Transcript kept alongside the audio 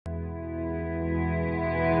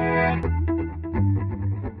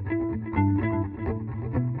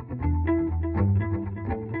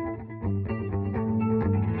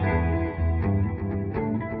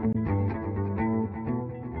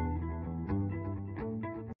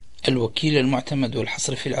الوكيل المعتمد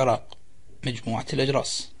والحصري في العراق، مجموعة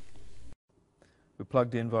الأجراس. We're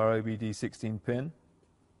plugged in via OBD16 pin.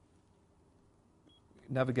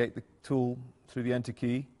 Navigate the tool through the enter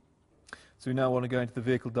key. So we now want to go into the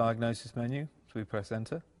vehicle diagnosis menu, so we press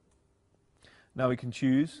enter. Now we can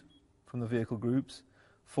choose from the vehicle groups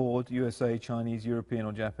Ford, USA, Chinese, European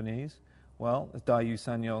or Japanese. Well, there's Daewoo,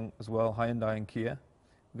 Sanyong as well, Hyundai and Kia.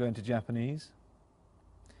 We go into Japanese,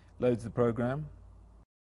 loads the program.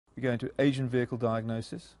 We go into Asian vehicle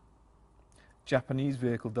diagnosis, Japanese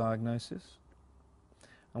vehicle diagnosis,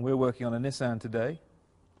 and we're working on a Nissan today.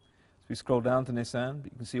 So we scroll down to Nissan,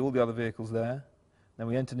 but you can see all the other vehicles there. Then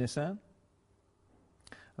we enter Nissan,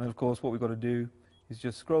 and of course what we've got to do is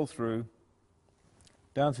just scroll through,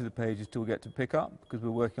 down through the pages till we get to pickup, because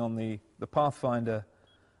we're working on the Pathfinder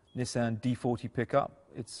Nissan D40 pickup.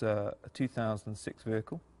 It's a 2006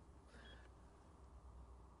 vehicle.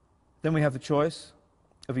 Then we have the choice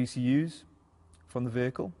of ECUs from the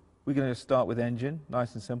vehicle. We're going to start with engine,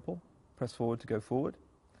 nice and simple. Press forward to go forward.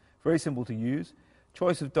 Very simple to use.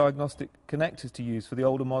 Choice of diagnostic connectors to use for the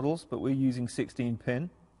older models, but we're using 16 pin,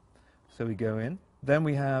 so we go in. Then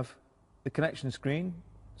we have the connection screen,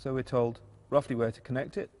 so we're told roughly where to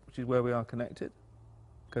connect it, which is where we are connected.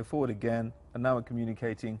 Go forward again, and now we're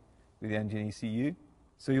communicating with the engine ECU.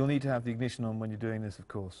 So you'll need to have the ignition on when you're doing this, of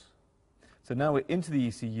course. So now we're into the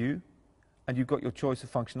ECU, and you've got your choice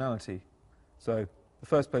of functionality. So the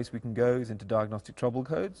first place we can go is into diagnostic trouble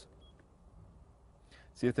codes.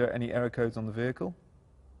 See if there are any error codes on the vehicle.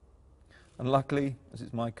 And luckily, as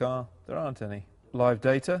it's my car, there aren't any. Live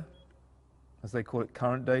data, as they call it,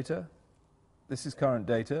 current data. This is current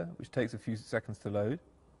data, which takes a few seconds to load.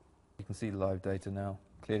 You can see the live data now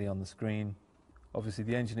clearly on the screen. Obviously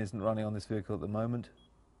the engine isn't running on this vehicle at the moment.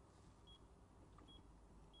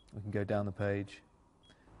 We can go down the page.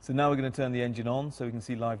 So now we're going to turn the engine on so we can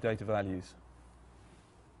see live data values.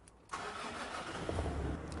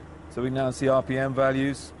 So we can now see RPM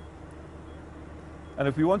values. And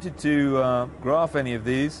if we wanted to graph any of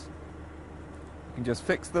these, we can just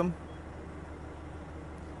fix them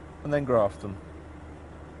and then graph them.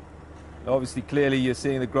 Obviously, clearly you're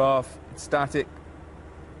seeing the graph, it's static.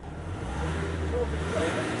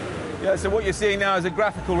 Yeah, so what you're seeing now is a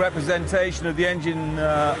graphical representation of the engine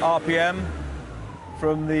RPM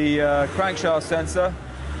from the crankshaft sensor.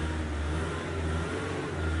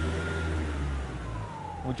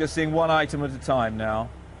 We're just seeing one item at a time now.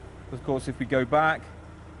 Of course, if we go back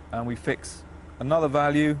and we fix another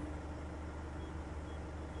value,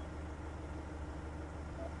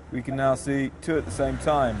 we can now see two at the same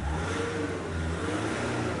time.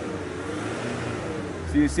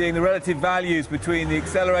 So you're seeing the relative values between the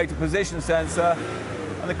accelerator position sensor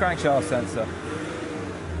and the crankshaft sensor.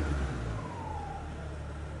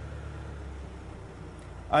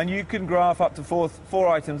 And you can graph up to four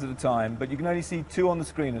items at a time, but you can only see two on the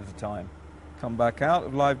screen at a time. Come back out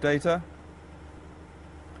of live data.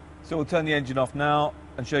 So we'll turn the engine off now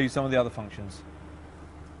and show you some of the other functions.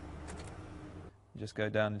 Just go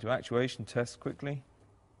down into actuation test quickly.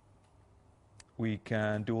 We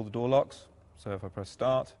can do all the door locks. So if I press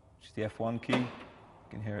start, which is the F1 key, you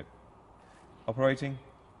can hear it operating.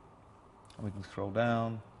 And we can scroll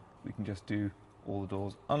down. We can just do all the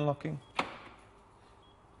doors unlocking.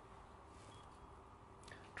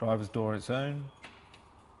 Driver's door its own.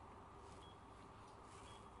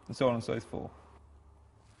 And so on and so forth.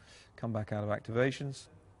 Come back out of activations.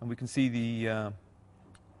 And we can see the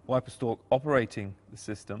wiper stalk operating the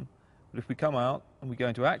system. But if we come out and we go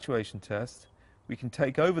into actuation test, we can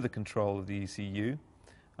take over the control of the ECU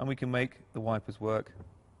and we can make the wipers work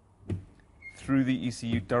through the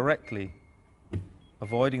ECU directly,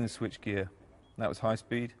 avoiding the switch gear. That was high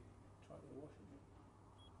speed.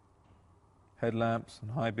 Headlamps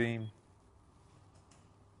and high beam.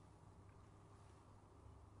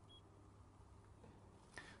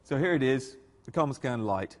 So here it is, the CARMAN SCAN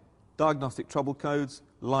Lite. Diagnostic trouble codes,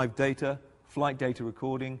 live data, flight data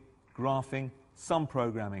recording, graphing, some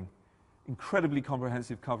programming. Incredibly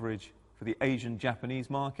comprehensive coverage for the Asian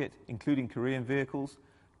Japanese market, including Korean vehicles.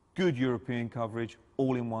 Good European coverage,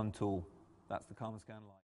 all in one tool. That's the CARMAN SCAN Lite.